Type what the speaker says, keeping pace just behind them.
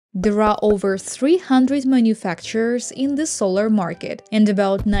There are over 300 manufacturers in the solar market, and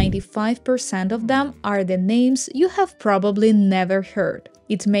about 95% of them are the names you have probably never heard.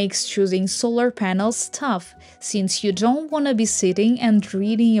 It makes choosing solar panels tough, since you don't want to be sitting and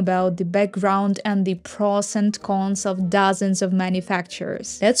reading about the background and the pros and cons of dozens of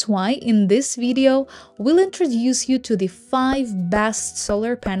manufacturers. That's why in this video, we'll introduce you to the 5 best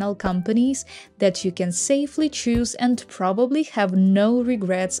solar panel companies that you can safely choose and probably have no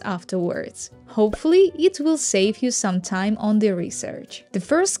regrets afterwards. Hopefully, it will save you some time on the research. The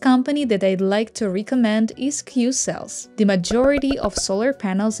first company that I'd like to recommend is Q CELLS. The majority of solar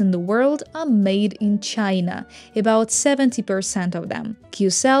panels in the world are made in China, about 70% of them. Q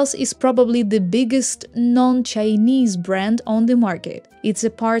CELLS is probably the biggest non-Chinese brand on the market. It's a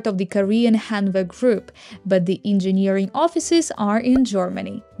part of the Korean Hanwha Group, but the engineering offices are in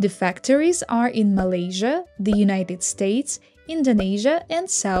Germany. The factories are in Malaysia, the United States, Indonesia, and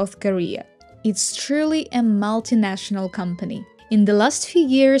South Korea. It's truly a multinational company. In the last few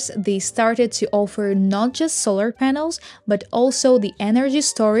years, they started to offer not just solar panels, but also the energy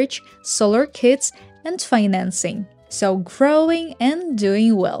storage, solar kits, and financing. So growing and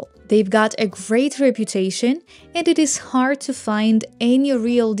doing well. They've got a great reputation, and it is hard to find any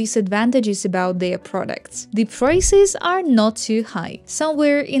real disadvantages about their products. The prices are not too high,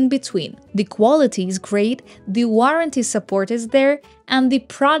 somewhere in between. The quality is great, the warranty support is there, and the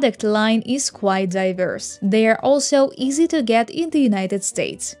product line is quite diverse. They are also easy to get in the United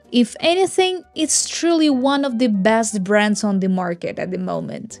States. If anything, it's truly one of the best brands on the market at the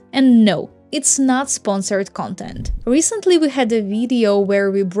moment. And no, it's not sponsored content. Recently we had a video where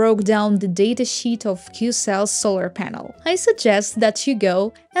we broke down the datasheet of Q CELLS solar panel. I suggest that you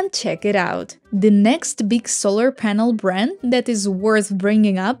go and check it out. The next big solar panel brand that is worth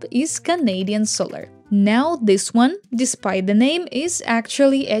bringing up is Canadian Solar. Now this one, despite the name, is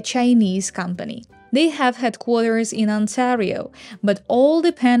actually a Chinese company. They have headquarters in Ontario, but all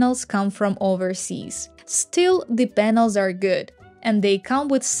the panels come from overseas. Still, the panels are good, and they come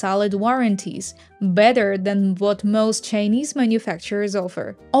with solid warranties, better than what most Chinese manufacturers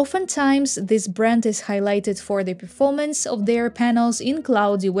offer. Oftentimes, this brand is highlighted for the performance of their panels in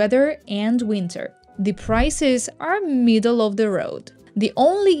cloudy weather and winter. The prices are middle of the road. The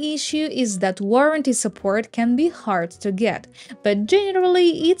only issue is that warranty support can be hard to get, but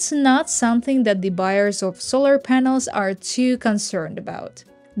generally it's not something that the buyers of solar panels are too concerned about.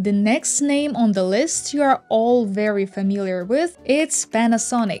 The next name on the list you are all very familiar with, it's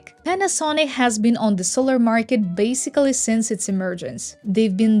Panasonic. Panasonic has been on the solar market basically since its emergence.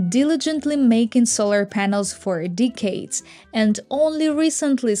 They've been diligently making solar panels for decades and only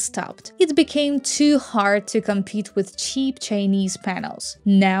recently stopped. It became too hard to compete with cheap Chinese panels.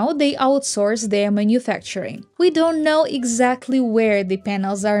 Now they outsource their manufacturing. We don't know exactly where the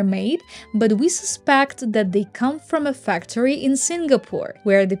panels are made, but we suspect that they come from a factory in Singapore,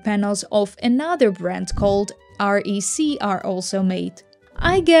 where the panels of another brand called REC are also made.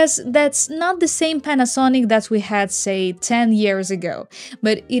 I guess that's not the same Panasonic that we had, say, 10 years ago,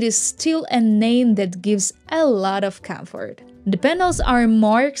 but it is still a name that gives a lot of comfort. The panels are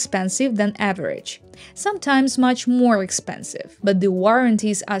more expensive than average, sometimes much more expensive, but the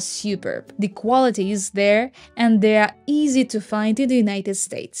warranties are superb, the quality is there, and they are easy to find in the United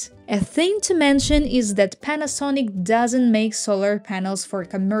States. A thing to mention is that Panasonic doesn't make solar panels for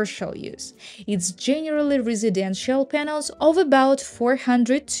commercial use. It's generally residential panels of about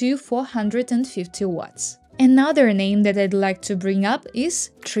 400 to 450 watts. Another name that I'd like to bring up is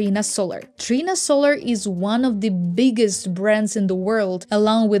Trina Solar. Trina Solar is one of the biggest brands in the world,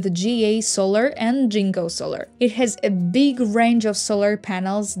 along with GA Solar and Jinko Solar. It has a big range of solar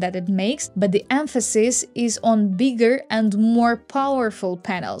panels that it makes, but the emphasis is on bigger and more powerful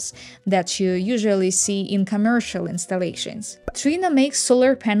panels that you usually see in commercial installations. Trina makes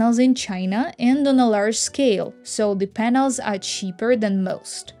solar panels in China and on a large scale, so the panels are cheaper than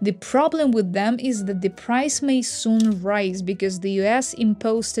most. The problem with them is that the price may soon rise because the US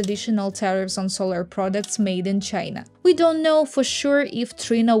imposed additional tariffs on solar products made in China. We don't know for sure if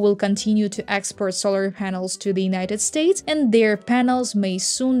Trina will continue to export solar panels to the United States, and their panels may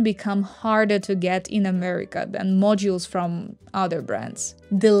soon become harder to get in America than modules from other brands.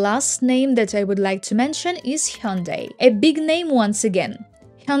 The last name that I would like to mention is Hyundai, a big name once again.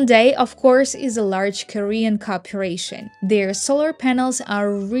 Hyundai, of course, is a large Korean corporation. Their solar panels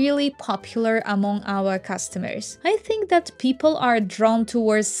are really popular among our customers. I think that people are drawn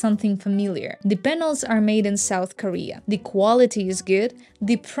towards something familiar. The panels are made in South Korea. The quality is good,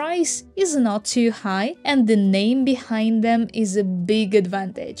 the price is not too high, and the name behind them is a big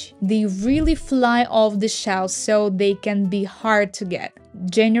advantage. They really fly off the shelf, so they can be hard to get.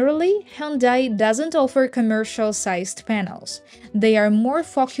 Generally, Hyundai doesn't offer commercial-sized panels. They are more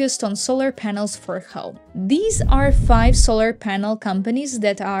focused on solar panels for home. These are 5 solar panel companies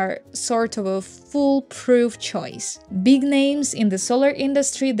that are sort of a foolproof choice. Big names in the solar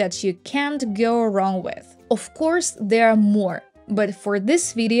industry that you can't go wrong with. Of course, there are more, but for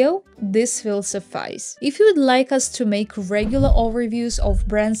this video, this will suffice. If you would like us to make regular overviews of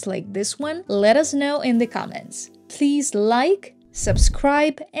brands like this one, let us know in the comments. Please like,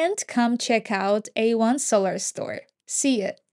 subscribe, and come check out A1 Solar Store. See ya!